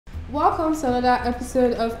Welcome to another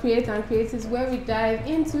episode of Creath and Creatives, where we dive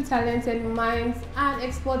into talented minds and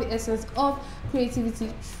explore the essence of creativity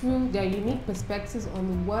through their unique perspectives on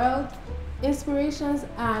the world, inspirations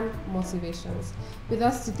and motivations. With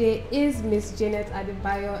us today is Miss Adenike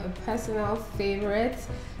Adebayo, a personal favorite.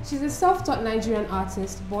 She's a self-taught Nigerian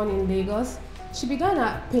artist born in Lagos. She began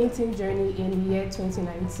her painting journey in the year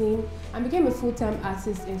 2019 and became a full-time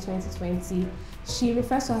artist in 2020. She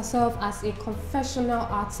refers to herself as a confessional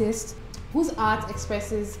artist whose art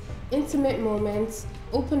expresses intimate moments,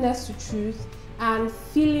 openness to truth, and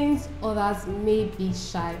feelings others may be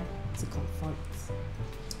shy to confront.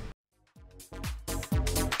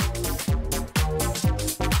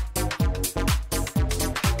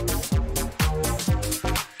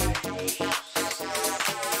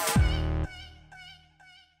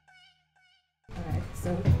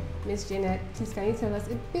 Miss Adenike, please can you tell us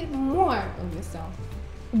a bit more of yourself?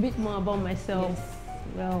 A bit more about myself? Yes.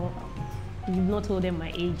 Well, you've not told them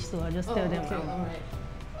my age, so I'll just tell them okay, I'm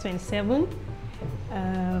 27.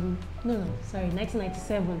 Sorry,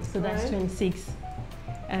 1997, so that's Right. 26.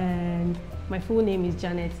 And my full name is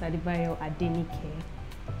Adenike Adebayo Adenike,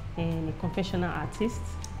 and a confessional artist,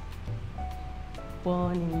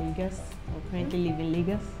 born in Lagos. I currently live in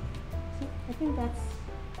Lagos. So I think that's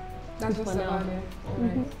just about it. All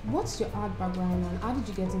right. What's your art background and how did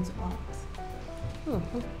you get into art?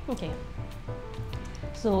 Okay.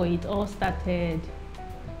 So it all started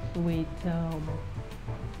with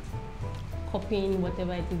copying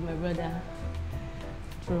whatever it is my brother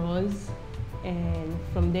draws, and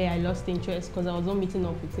from there I lost interest because I was not meeting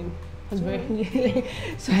up with him. I was very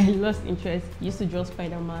so I lost interest. Used to draw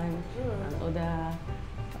Spider-Man and other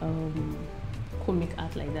comic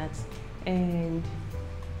art like that, and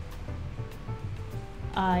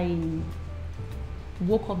I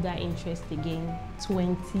woke up that interest again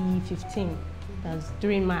 2015. That's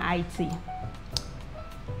during my IT.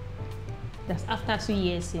 That's after 2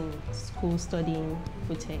 years in school studying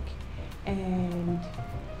food tech. And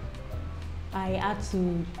I had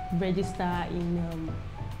to register in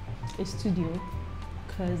a studio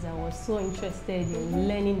because I was so interested in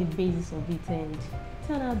learning the basis of it, and it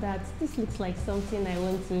turned out that this looks like something I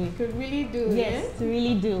want to Could really do. Yes, yeah? to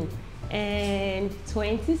really do. And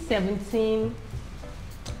 2017,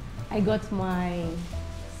 I got my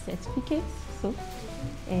certificate,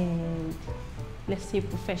 and let's say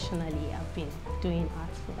professionally, I've been doing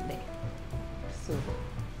art from there. So,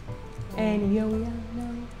 and here we are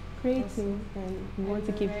now, creating, and we want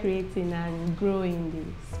to keep creating and growing the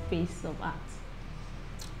space of art.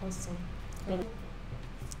 Awesome.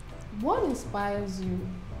 What inspires you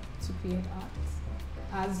to create art?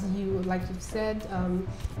 As you, like you've said,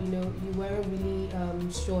 you weren't really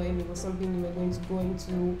sure if it was something you were going to go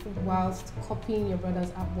into whilst copying your brother's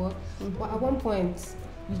artwork. But at one point,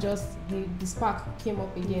 the spark came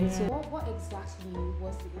up again. Yeah. So what exactly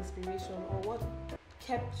was the inspiration, or what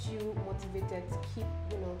kept you motivated to keep,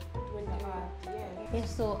 doing the art? Yeah,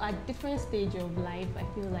 so at different stage of life, I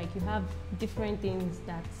feel like you have different things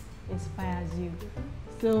that inspires you.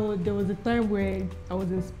 So there was a time where I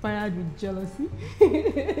was inspired with jealousy.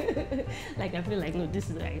 Like I feel like, no,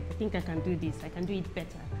 this is right. I think I can do this. I can do it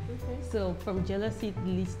better. Okay. So from jealousy it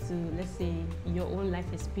leads to, let's say, your own life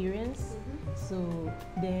experience. So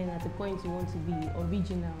then at the point you want to be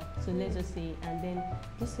original. So let's just say, and then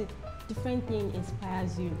just a different thing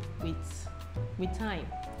inspires you with time.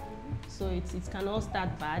 So it can all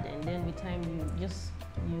start bad, and then with time you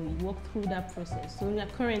walk through that process. So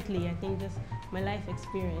currently, I think just my life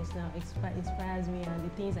experience now inspires me, and the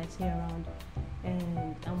things I see around,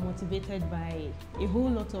 and I'm motivated by a whole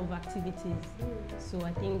lot of activities. So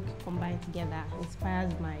I think combined together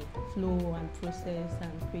inspires my flow and process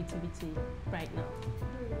and creativity right now.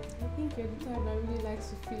 I think you're the type that really likes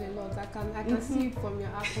to feel a lot. I can see it from your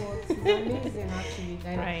artworks. It's amazing actually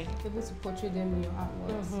that you're able to portray them in your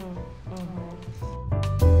artworks.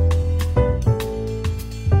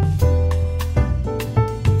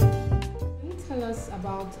 Can you tell us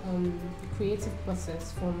about the creative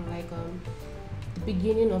process from the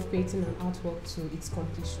beginning of creating an artwork to its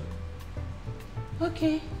completion?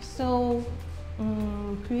 Okay, so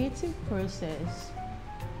creative process,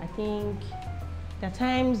 I think there are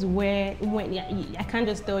times when I can't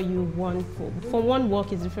just tell you for one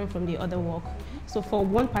work is different from the other work. So for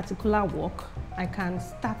one particular work, I can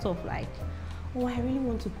start off like, oh, I really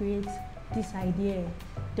want to create this idea.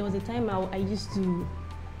 There was a time I used to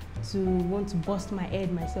want to bust my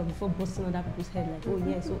head myself before busting other people's head, like, oh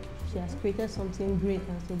yeah, so she has created something great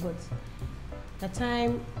and so, but the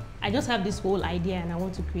time I just have this whole idea and I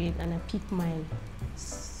want to create, and I pick my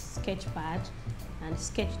sketch pad and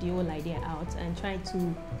sketch the whole idea out and try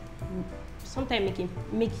to sometimes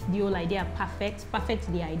make the whole idea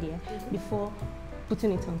perfect the idea before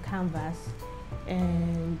putting it on canvas.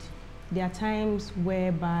 And there are times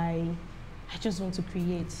whereby I just want to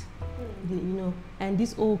create, you know, and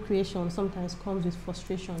this whole creation sometimes comes with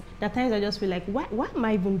frustration. There are times I just feel like, why am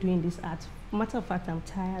I even doing this art? Matter of fact, I'm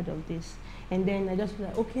tired of this. And then I just feel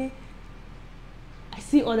like, okay, I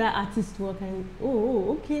see other artists work and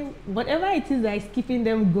okay, whatever it is that is keeping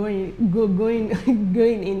them going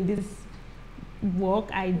in this work,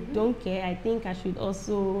 I don't care. I think I should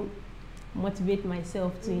also motivate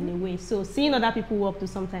myself to in a way. So seeing other people work to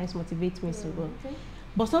sometimes motivate me to go.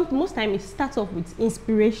 But most time it starts off with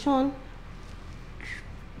inspiration,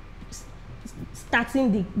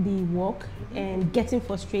 starting the work and getting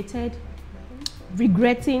frustrated,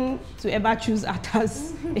 regretting to ever choose art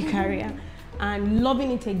as a career, and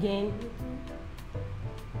loving it again,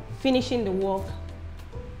 finishing the work,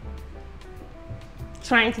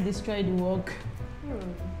 trying to destroy the work,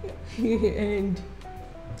 and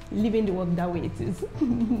leaving the work that way it is,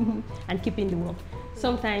 and keeping the work.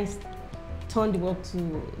 Sometimes turn the work to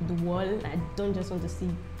the wall. I don't just want to see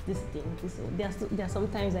this thing. There are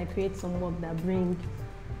sometimes I create some work that bring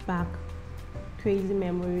back crazy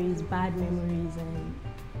memories, bad memories, and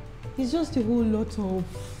it's just a whole lot of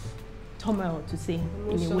turmoil to say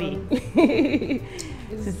in a way.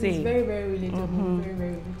 It's very, very relatable. Very,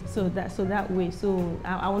 very relatable. So that way. So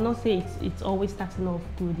I will not say it's always starting off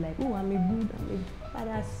good, like, oh, I'm a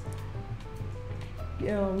badass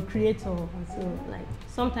creator. And so like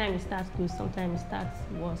sometimes it starts good, sometimes it starts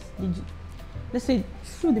worse. Let's say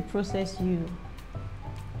through the process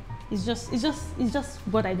it's just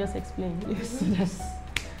what I just explained. So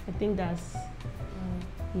I think that's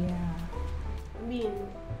yeah. I mean,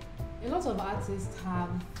 a lot of artists have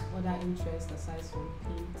other interests aside from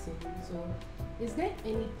painting. So, is there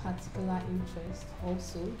any particular interest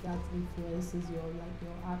also that influences your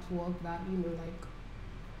artwork, that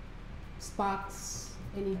sparks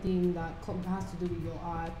anything that has to do with your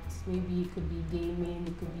art? Maybe it could be gaming,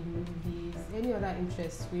 it could be movies, any other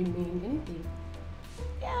interests, swimming, anything.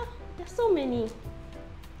 Yeah, there's so many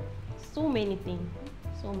things.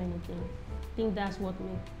 I think that's what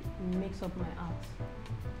makes up my art.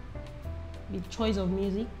 The choice of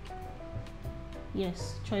music.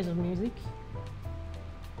 Yes, choice of music.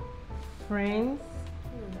 Friends.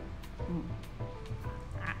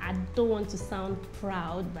 I don't want to sound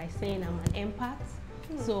proud by saying I'm an empath.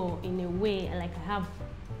 So in a way, I have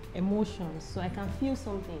emotions, so I can feel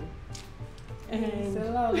something. And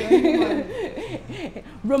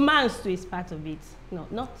romance too is part of it. No,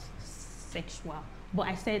 not sexual, but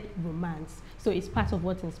I said romance. So it's part of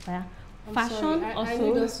what inspires. Fashion also. I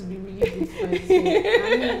need us to be really good friends. So,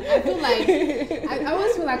 I mean, I feel like I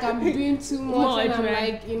always feel like I'm doing too much, and I'm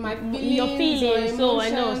like in my feelings. Your feelings. So I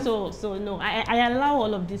know. emotions. So no. I allow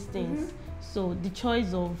all of these things. So the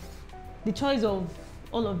choice of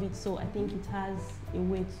all of it. So I think it has a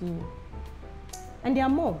way to. And there are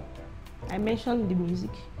more. I mentioned the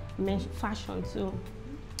music. I mentioned fashion too.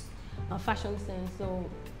 Fashion sense. So.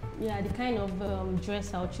 Yeah, the kind of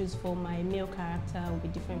dress I'll choose for my male character will be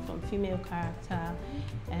different from female character,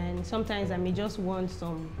 and sometimes I may just want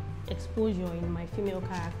some exposure in my female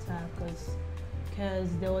character because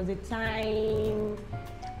there was a time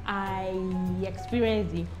I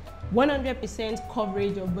experienced the 100%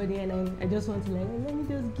 coverage of body, and I just want to let me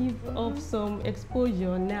just give off some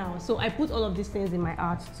exposure now. So I put all of these things in my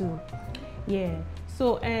art too. Yeah.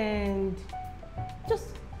 So and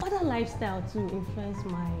just other lifestyle to influence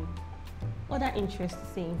my other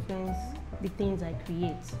interests, influence the things I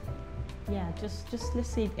create. Yeah, just let's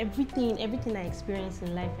say everything I experience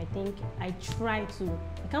in life, I think I try to.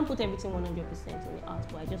 I can't put everything 100% in the art,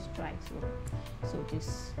 but I just try to.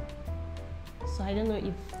 So I don't know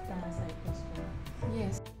if that answers your question.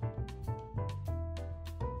 Yes.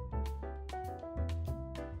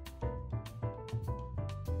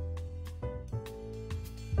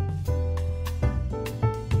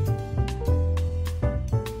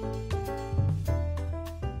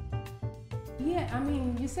 I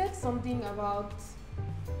mean, you said something about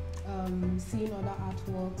seeing other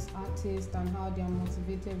artists, and how they are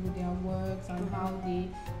motivated with their works, and how they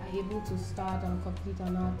are able to start and complete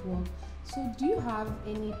an artwork. So do you have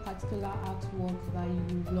any particular artwork that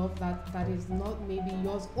you love that is not maybe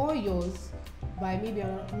yours by maybe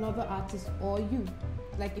another artist or you?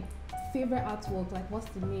 Like a favorite artwork, like what's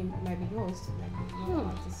the name? It might be yours, like another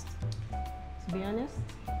artist. To be honest,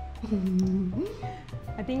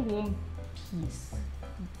 I think one piece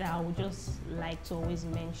that I would just like to always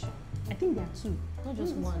mention. I think there are two, not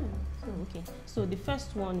just one. Oh, okay. So the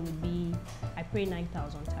first one would be I pray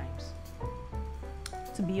 9,000 times.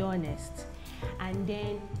 to be honest. And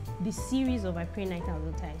then the series of I Pray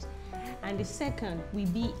 9,000 Times. And the second will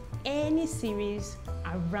be any series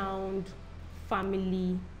around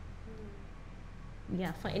family.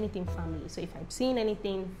 Yeah, for anything family. So if I've seen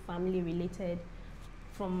anything family related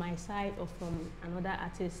from my side or from another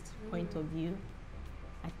artist's point of view,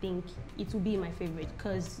 I think it will be my favorite,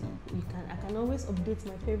 because I can always update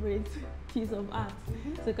my favorite piece of art.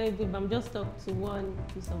 So if I'm just stuck to one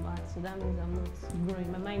piece of art, so that means I'm not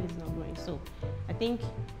growing. My mind is not growing. So I think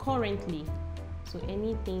currently, so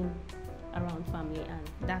anything around family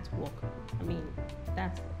and that work. I mean,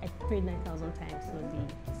 that's I prayed 9,000 times for the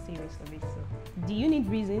series of it. So, do you need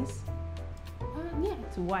reasons? Yeah.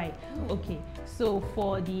 To why? Yeah. Okay. So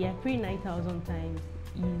for the I prayed 9,000 times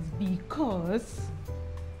is because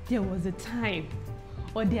there was a time,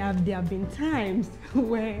 or there have been times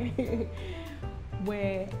where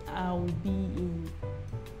I will be in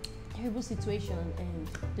a terrible situation and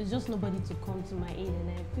there's just nobody to come to my aid, and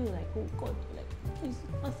I feel like, oh God, like, please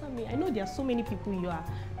answer me. I know there are so many people you are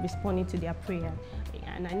responding to their prayer,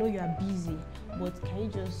 and I know you are busy, but can you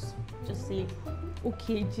just say,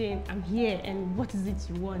 okay, Jane, I'm here, and what is it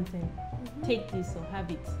you want, and take this or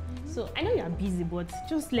have it. So I know you are busy, but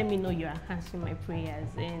just let me know you are answering my prayers.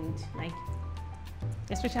 And like,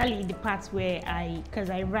 especially the parts where because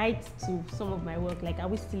I write to some of my work, like, are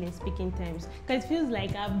we still in speaking terms? Because it feels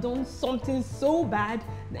like I've done something so bad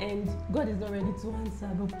and God is not ready to answer,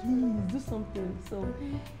 but please do something. So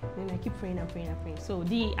then I keep praying and praying and praying. So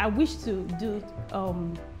I wish to do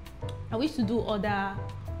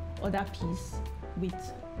other piece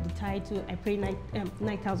with the title I Pray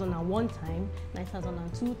 9,001 time,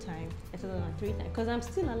 9,002 time, 9,003 time, because I'm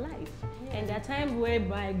still alive. Yeah. And there are times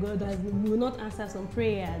whereby God will not answer some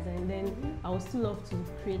prayers, and then I would still love to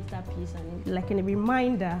create that piece, and like in a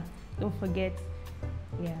reminder, don't forget.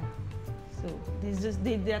 Yeah. So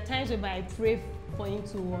there are times whereby I pray for him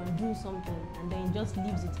to undo something, and then he just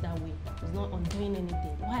leaves it that way. He's not undoing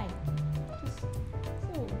anything. Why?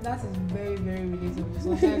 That is very, very relatable.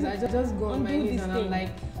 Sometimes I just go on my knees and I'm like,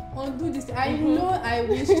 undo this. I know I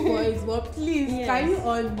wished for it, but please, can you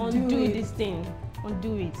undo this thing?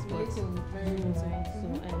 Undo it. Very and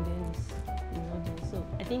then so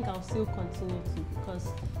I think I'll still continue to, because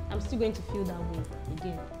I'm still going to feel that way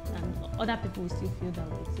again, and other people will still feel that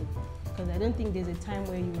way too. Because I don't think there's a time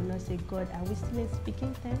where you will not say, God, are we still in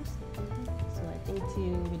speaking terms? So I think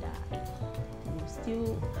till that, you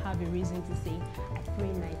still have a reason to say, I pray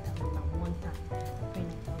 9,001 time, I pray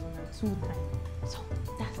 9,002 times. So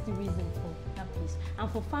that's the reason for that piece. And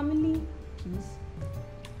for family piece,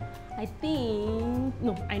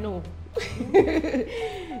 I know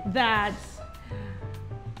that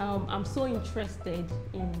I'm so interested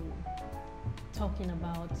in talking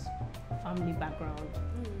about family background,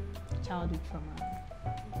 childhood trauma,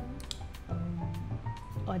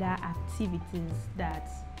 other activities that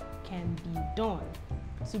can be done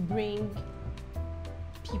to bring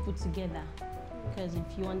people together. Because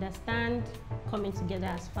if you understand coming together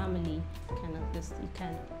as family, you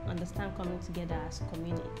can understand coming together as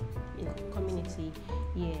community,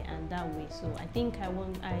 and that way. So I think I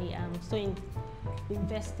am so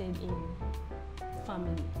invested in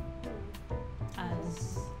family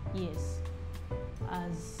as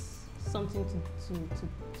something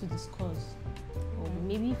to discuss, or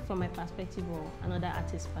maybe from my perspective or another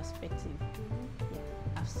artist's perspective.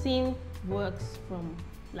 Yeah. I've seen works from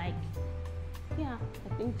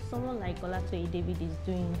I think someone like Olatoye David is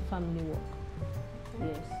doing family work.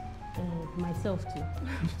 Yes. And myself too,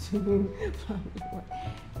 doing family work.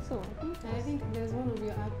 So I think there's one of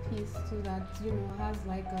your art piece too that has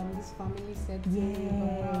this family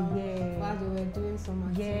setting. While they were doing some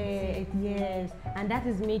activity. Yes. And that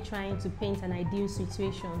is me trying to paint an ideal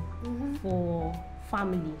situation for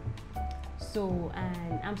family. So,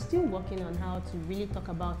 and I'm still working on how to really talk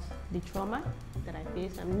about the trauma that I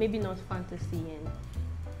face, and maybe not fantasy,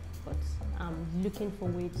 but I'm looking for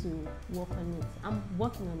a way to work on it. I'm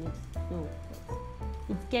working on it, so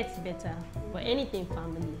it gets better. But anything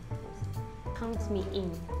family, count me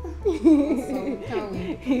in. Awesome. Can't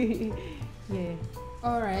wait. Yeah.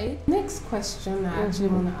 All right. Next question I actually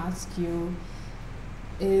want to ask you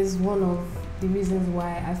is one of the reasons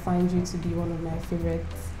why I find you to be one of my favorite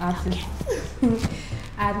artists. Okay.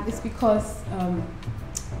 And it's because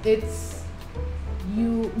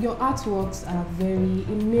your artworks are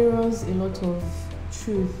it mirrors a lot of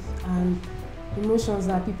truth and emotions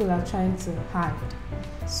that people are trying to hide.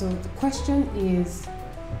 So the question is,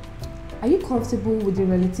 are you comfortable with the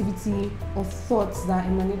relativity of thoughts that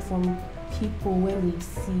emanate from people when they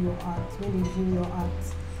see your art, when they view your art?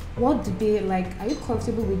 what do they like? Are you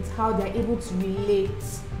comfortable with how they're able to relate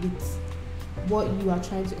with what you are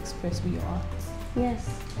trying to express with your art? Yes.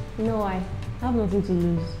 No, I have nothing to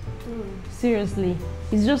lose. Seriously,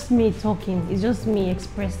 it's just me talking. It's just me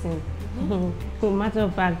expressing. No matter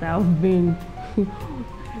of fact, I've been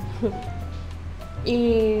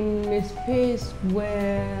in a space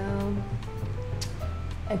where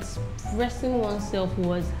expressing oneself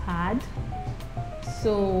was hard.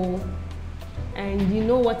 So, and you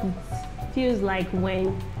know what it feels like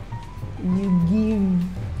when you give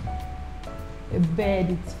a bird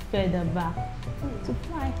its feather back to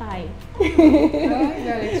fly high. I like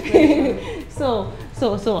that expression.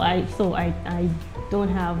 So I don't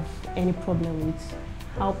have any problem with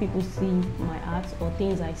how people see my art or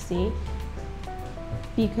things I say,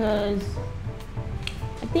 because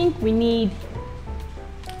I think we need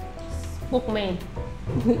spokesmen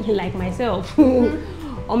like myself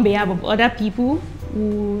on behalf of other people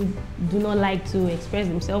who do not like to express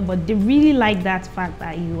themselves, but they really like that fact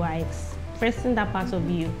that you are expressing that part of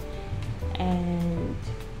you, and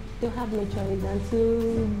they have no choice than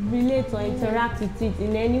to relate or interact with it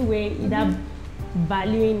in any way, either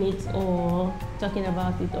valuing it or talking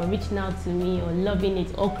about it or reaching out to me or loving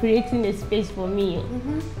it or creating a space for me,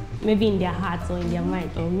 maybe in their hearts or in their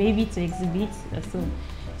mind, or maybe to exhibit or so.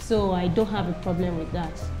 So I don't have a problem with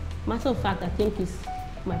that. Matter of fact, I think it's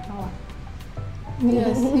my power.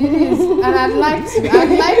 Yes, it is, and I'd like to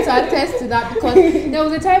attest to that, because there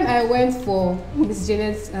was a time I went for Miss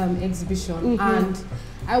Janet's exhibition, and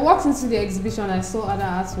I walked into the exhibition. I saw other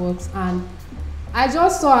artworks, and I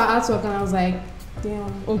just saw her artwork, and I was like,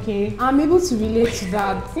 damn, okay, I'm able to relate to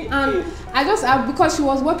that. And because she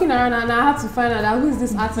was walking around, and I had to find out who is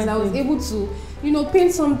this artist. I was able to,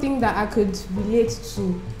 paint something that I could relate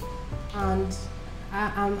to, and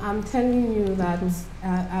I'm telling you that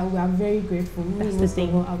we are very grateful. That's the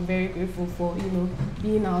thing. I'm very grateful for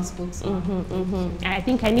being our spokesman. I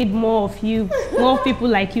think I need more of you, more people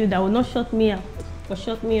like you that will not shut me up, but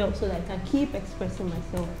shut me up so that I can keep expressing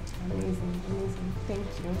myself. Amazing. Thank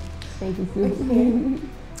you. Thank you too. Okay.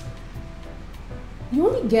 You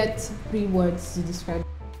only get 3 words to describe.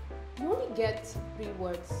 You only get 3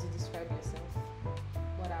 words to describe yourself.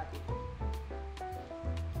 What are they?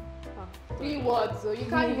 3 words, so you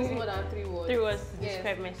can't use more than 3 words. 3 words to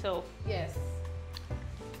describe myself. Yes.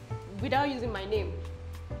 Without using my name.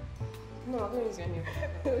 No, I'm going to use your name.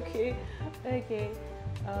 Okay.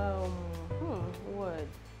 Word.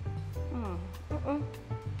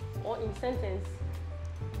 Or in sentence.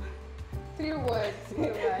 3 words.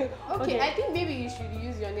 Right. Okay, I think maybe you should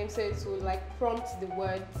use your name so it will prompt the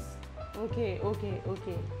words. Okay.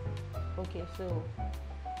 So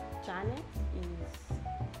Janet is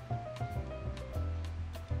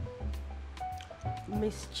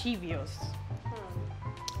mischievous.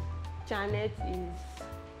 Janet is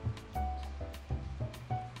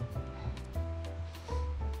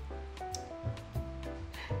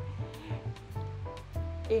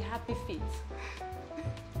a happy feet.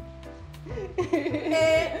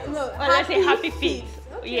 Let's say happy feet.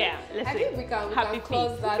 Okay. Yeah, let's say. I think we can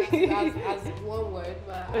close that as one word.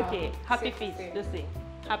 But, okay, happy feet. Let's say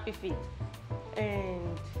happy feet.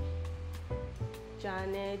 And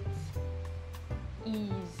Janet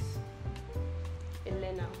is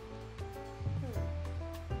Elena.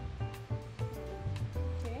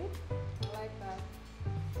 Okay, I like that.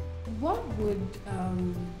 What would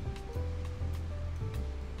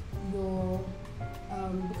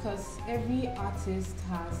because every artist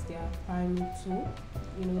has their primary tool,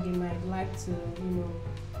 they might like to,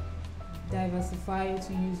 diversify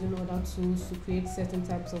into using other tools to create certain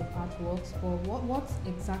types of artworks, but what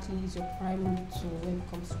exactly is your primary tool when it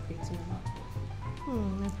comes to creating an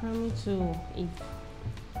artwork? My primary tool is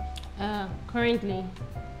currently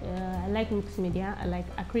I like mixed media. I like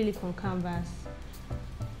acrylic on canvas,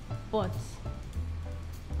 but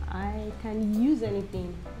I can use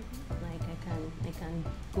anything. I can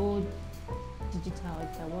go digital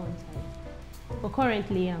if I want. But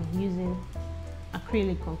currently I'm using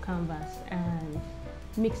acrylic on canvas and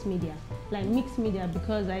mixed media. Like mixed media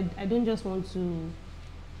because I don't just want to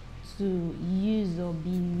use or be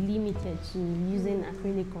limited to using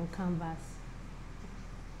acrylic on canvas,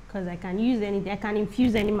 because I can use anything. I can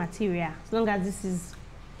infuse any material as long as this is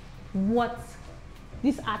what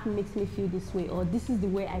this art makes me feel this way, or this is the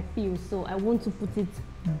way I feel, so I want to put it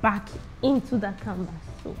back into that canvas.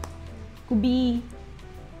 So could be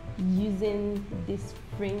using this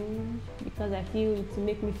fringe because I feel it to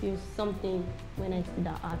make me feel something when I see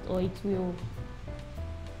that art, or it will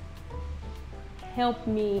help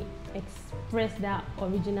me express that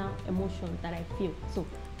original emotion that I feel. So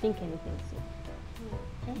think anything. So.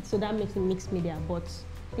 Okay. So that makes it mixed media, but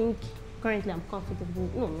I think currently I'm comfortable.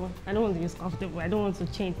 No, I don't want to use comfortable. I don't want to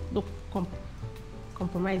change, don't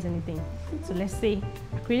compromise anything. So let's say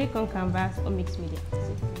acrylic on canvas or mixed media.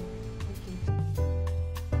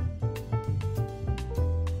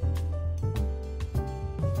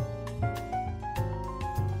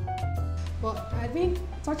 But I think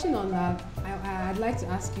touching on that, I'd like to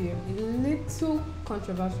ask you a little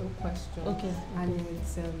controversial question. Okay. And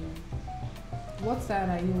it's what side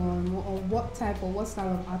are you on, or what type or what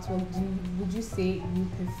style of artwork would you say you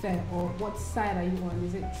prefer, or what side are you on?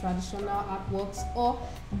 Is it traditional artworks or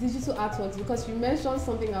digital artworks? Because you mentioned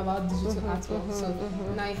something about digital artwork, so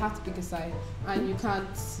now you have to pick a side, and you can't,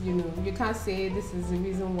 you can't say this is the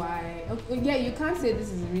reason why. Okay, yeah, you can't say this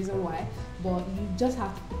is the reason why, but you just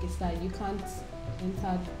have to pick a side. You can't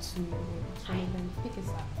enter to pick a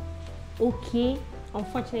side. Okay.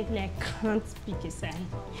 Unfortunately, I can't pick a side.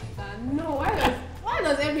 No, why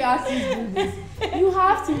does every artist do this? You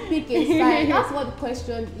have to pick a side. That's what the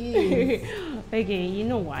question is. Okay, you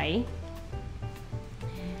know why?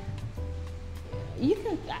 You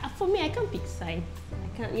can. For me, I can't pick side.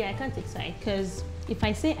 I can't take side, because if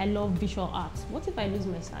I say I love visual art, what if I lose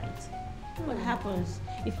my side? What happens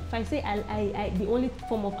if I say the only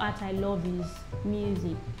form of art I love is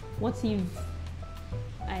music? What if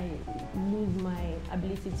I lose my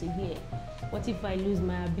ability to hear? What if I lose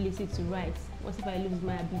my ability to write? What if I lose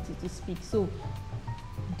my ability to speak? So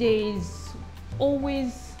there's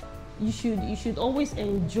always, you should always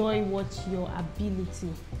enjoy what your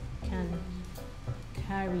ability can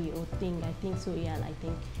carry or think. I think so, yeah. I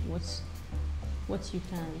think what you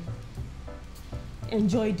can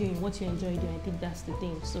enjoy doing, what you enjoy doing, I think that's the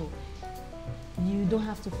thing. So you don't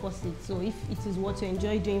have to force it. So if it is what you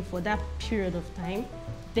enjoy doing for that period of time,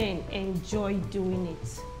 then enjoy doing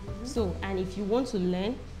it. So, and if you want to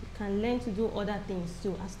learn, you can learn to do other things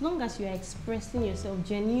too, as long as you are expressing yourself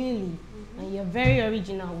genuinely and you're very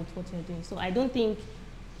original with what you're doing. So I don't think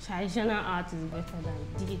traditional art is better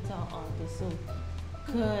than digital art. So,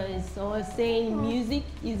 because I was saying music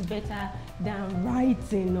is better than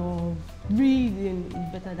writing or reading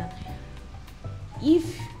is better than,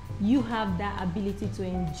 if you have that ability to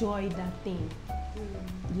enjoy that thing.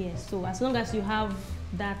 Yes, so as long as you have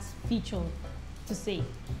that feature to say,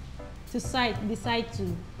 decide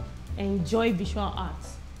to enjoy visual art,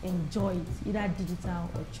 enjoy it, either digital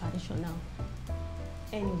or traditional.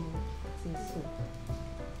 Anymore, so.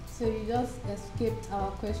 So you just escaped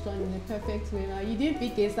our question in the perfect way. Now you didn't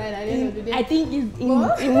pick a side at the end of the day. I think it's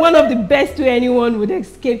in one of the best way anyone would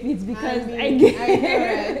escape it, because I know,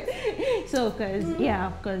 right? So,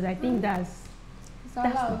 because I think that's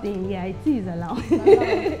the thing. Yeah, it is allowed. It's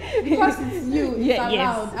allowed. Because it's you, it's allowed.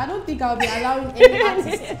 Yes. I don't think I'll be allowing any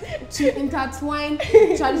artist to intertwine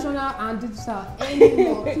traditional and digital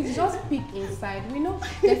anymore. Please just pick a side. We know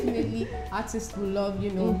definitely artists will love, they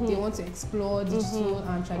want to explore digital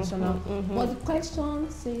and traditional. But the question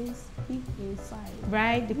says pick a side.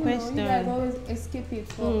 Right, the question. You guys always escape it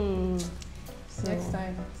for next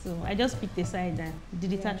time. So I just picked a side then,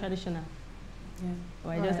 digital, traditional. Yeah.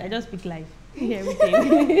 Or I just pick life.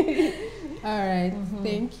 Everything. All right.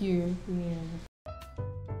 Thank you. Yeah.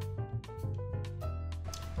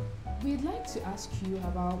 We'd like to ask you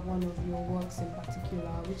about one of your works in particular,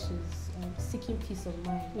 which is Seeking Peace of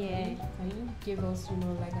Mind. Yeah. Can you give us,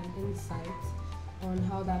 like an insight on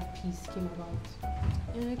how that piece came about?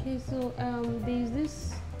 Okay, so there's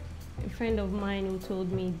this friend of mine who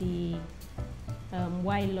told me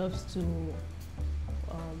why he loves to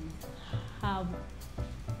have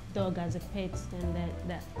dog as a pet, and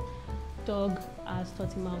that dog has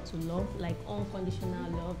taught him how to love, like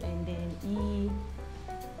unconditional love, and then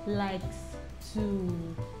he likes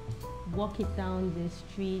to walk it down the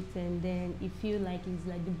street, and then he feels like it's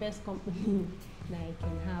like the best company that I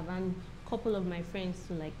can have, and a couple of my friends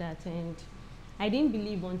too like that. And I didn't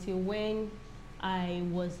believe until when I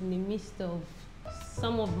was in the midst of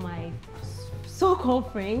some of my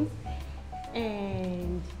so-called friends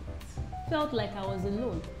and felt like I was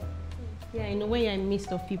alone. Yeah, in a way, you're in the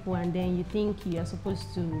midst of people, and then you think you're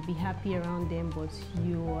supposed to be happy around them, but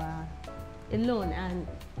you are alone. And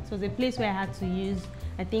it was a place where I had to use,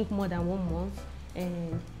 I think, more than 1 month.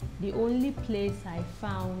 And the only place I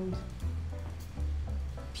found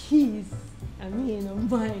peace, of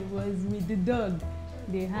mind, was with the dog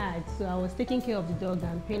they had. So I was taking care of the dog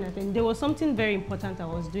and paying attention. There was something very important I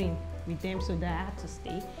was doing with them, so that I had to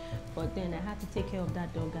stay. But then I had to take care of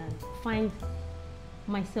that dog and find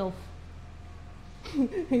myself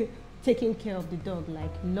taking care of the dog,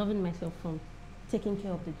 like loving myself from taking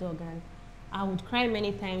care of the dog. And I would cry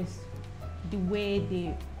many times the way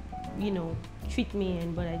you know, treat me,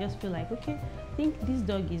 and but I just feel like, okay, I think this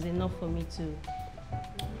dog is enough for me to,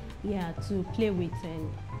 yeah, to play with.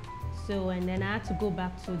 And so, and then I had to go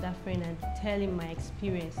back to that friend and tell him my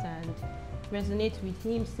experience and resonate with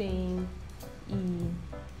him, saying he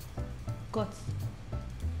got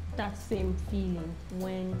that same feeling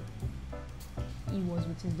when he was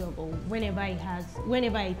with his dog, or whenever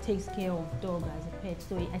he takes care of dog as a pet.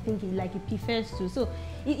 So I think he prefers to. So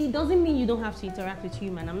it doesn't mean you don't have to interact with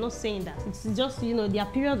human. I'm not saying that. It's just, you know, there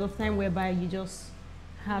are periods of time whereby you just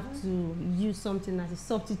have to use something as a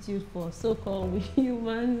substitute for so-called with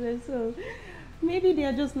humans. And so maybe they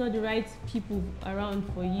are just not the right people around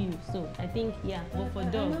for you. So I think, yeah, but for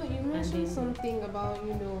dogs. I know you mentioned something about,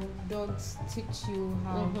 you know, dogs teach you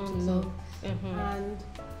how to love, and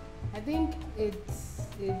I think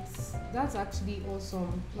that's actually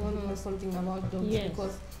awesome. You want to know something about dogs,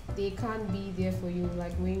 because they can't be there for you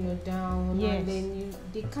like when you're down, and then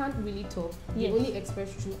they can't really talk. They only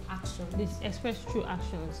express through action. They express through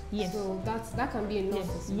actions. Yes. So that can be enough.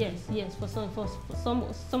 Yes. For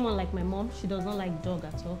someone like my mom, she does not like dog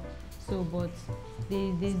at all. So, but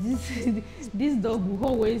there's this dog who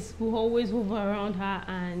always hover around her,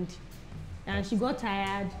 and she got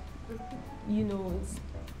tired, you know,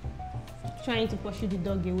 trying to pursue the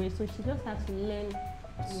dog away. So she just has to learn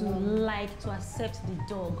to accept the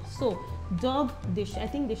dog. So dog, I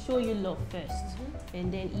think they show you love first,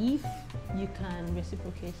 and then if you can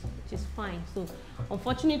reciprocate, which is fine. So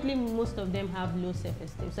unfortunately, most of them have low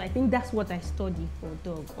self-esteem. So I think that's what I study for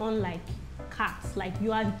dog. Unlike cats, like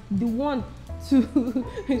you are the one to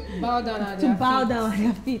bow down at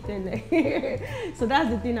their feet, and so that's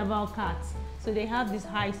the thing about cats. So they have this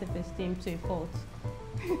high self-esteem to a fault.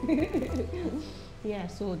 Yeah,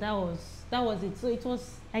 so that was it. So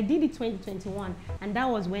I did it 2021, and that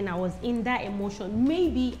was when I was in that emotion.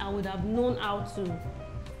 Maybe I would have known how to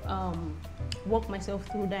walk myself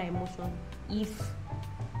through that emotion if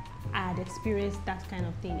I had experienced that kind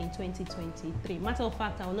of thing in 2023. Matter of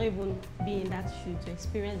fact, I will not even be in that shoe to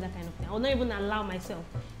experience that kind of thing. I will not even allow myself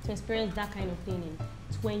to experience that kind of thing in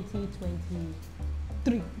 2023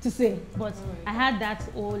 to say. But I had that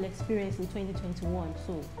whole experience in 2021.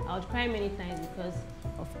 So I would cry many times because,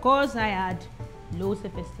 of course, I had low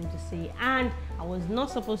self-esteem to say, and I was not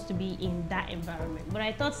supposed to be in that environment. But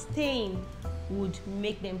I thought staying would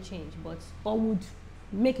make them change, or would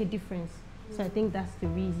make a difference. So I think that's the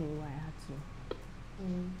reason why I had to.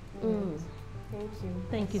 Thank you.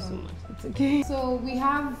 Thank you so much. It's okay. So we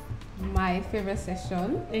have my favorite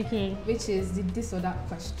session, okay, which is the this or that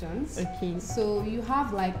questions. Okay. So you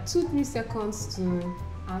have like 2-3 seconds to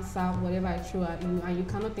answer whatever I throw at you, and you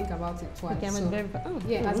cannot think about it twice. Okay, I'm very fast. Oh,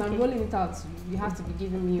 as I'm rolling it out, you have to be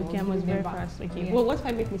giving me. Okay, I'm very fast. Okay. Yeah. Well, what if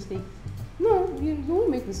I make mistake? No, you won't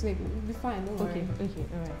make mistake. You'll be fine. Don't worry. Okay.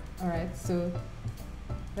 All right. So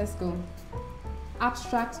let's go.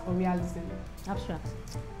 Abstract or realism? Abstract.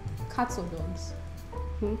 Cats or dogs?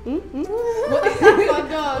 What is that for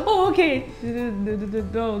dog? Oh, okay. The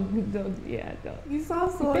dog. Yeah, dog. You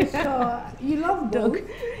sound so sure. You love dog?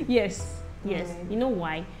 Yes. Right. You know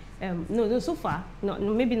why? No. So far,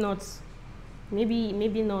 maybe not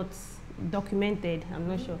documented. I'm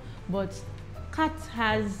not sure. But cat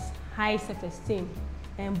has high self-esteem.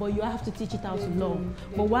 But you have to teach it how to love.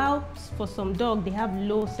 But while for some dog, they have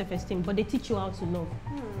low self-esteem, but they teach you how to love.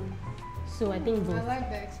 So I think both. I like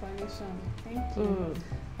the explanation. Thank you.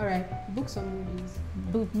 All right, books or movies?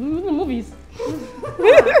 Movies.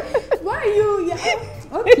 Why are you?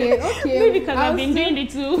 Yeah. Okay. Maybe because I've been doing it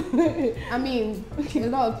too. I mean, a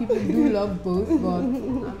lot of people do love both, but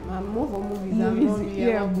I'm more for movies. I'm not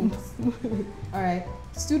really about books. All right,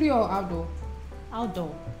 studio or outdoor?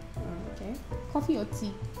 Outdoor. Okay. Coffee or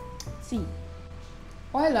tea? Tea.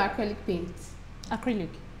 Oil or acrylic paint? Acrylic.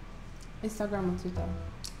 Instagram or Twitter?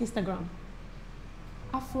 Instagram.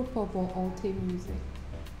 Afro pop or alt music?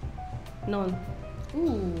 None.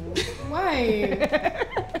 Ooh, why?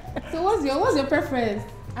 So what's your preference?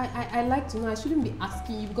 I like to know. I shouldn't be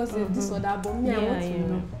asking you because of this or that, but me, I want to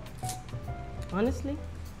know. Honestly,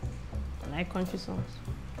 I like country songs.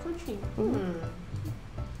 Country.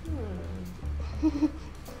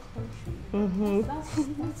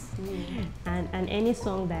 That's me. And any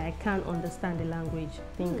song that I can't understand the language,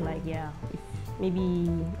 think like maybe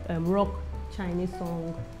rock Chinese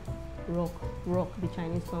song, rock the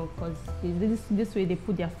Chinese song, because this way they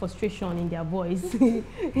put their frustration in their voice. True.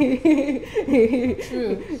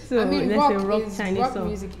 So I mean, let's say rock Chinese song.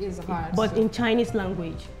 Music is hard, but in Chinese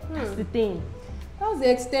language. That's the thing. That's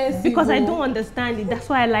the extensive. Because I don't understand it. That's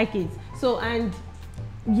why I like it. So and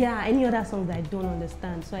any other songs I don't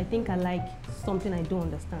understand. So I think I like something I don't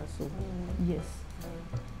understand. So yes.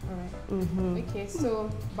 Alright. Okay, so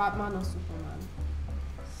Batman or Superman?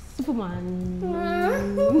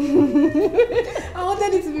 I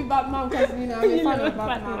wanted it to be Batman because I'm a fan of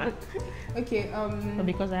Batman. Okay, But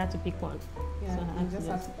because I had to pick one. Yeah, so I just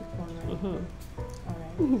had to pick one, right?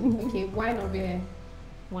 Alright. Okay, wine or beer?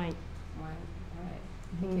 Wine. Alright.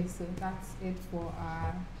 Okay, so that's it for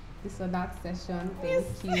this or that session. Thank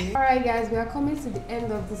you. Alright guys, we are coming to the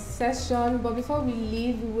end of the session, but before we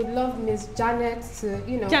leave, we would love Miss Janet to,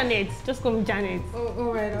 Janet, just call me Janet. Oh,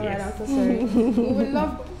 alright, Yes. I'm so sorry. We would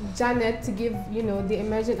love Janet to give, the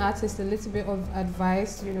emerging artists a little bit of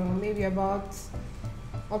advice, maybe about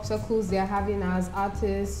obstacles they're having as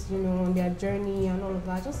artists, on their journey and all of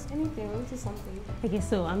that. Just anything, a little something. Okay,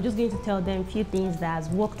 so I'm just going to tell them a few things that has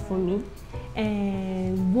worked for me.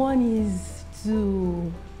 And one is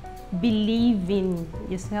to believe in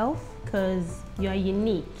yourself because you are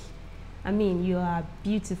unique. I mean, you are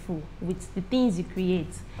beautiful with the things you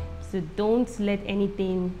create. So don't let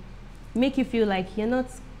anything make you feel like you're not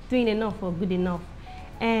doing enough or good enough.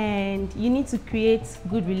 And you need to create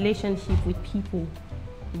good relationship with people.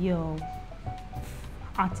 Your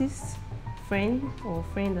artist, friend or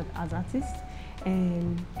friend as artists,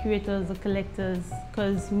 and curators or collectors,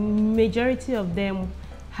 because majority of them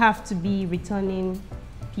have to be returning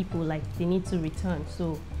people, like they need to return.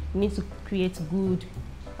 So you need to create good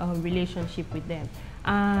relationship with them,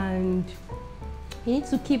 and you need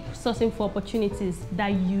to keep sourcing for opportunities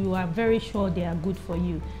that you are very sure they are good for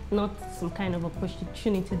you, not some kind of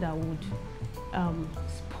opportunity that would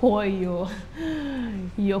spoil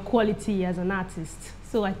your quality as an artist.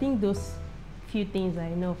 So I think those few things are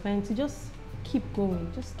enough, and to just keep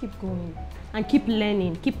going, and keep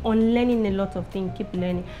learning, keep unlearning a lot of things, keep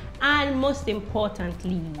learning, and most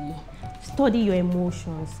importantly, study your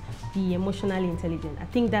emotions, be emotionally intelligent. I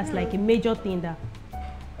think that's like a major thing that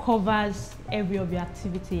covers every of your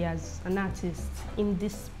activity as an artist in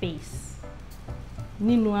this space.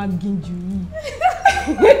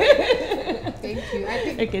 Thank you. I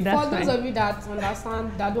think okay, that's for those fine. of you that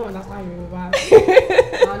don't understand Yoruba,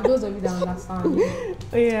 and those of you that understand,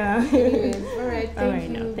 yeah. Anyways, all right. Thank you.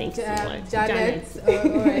 No, thanks so much, Janet.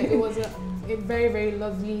 All right, it was a very, very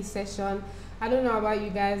lovely session. I don't know about you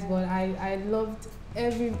guys, but I loved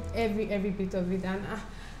every bit of it, and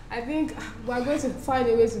I think we're going to find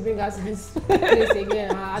a way to bring us to this place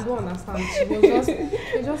again. I don't understand. It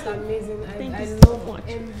was just amazing. I loved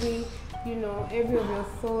every of your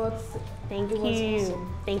thoughts. Thank you.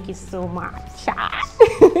 Awesome. Thank you so much. All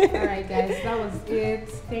right, guys, that was it.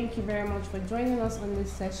 Thank you very much for joining us on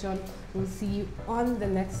this session. We'll see you on the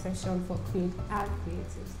next session for Creath and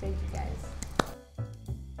Creatives. Thank you, guys.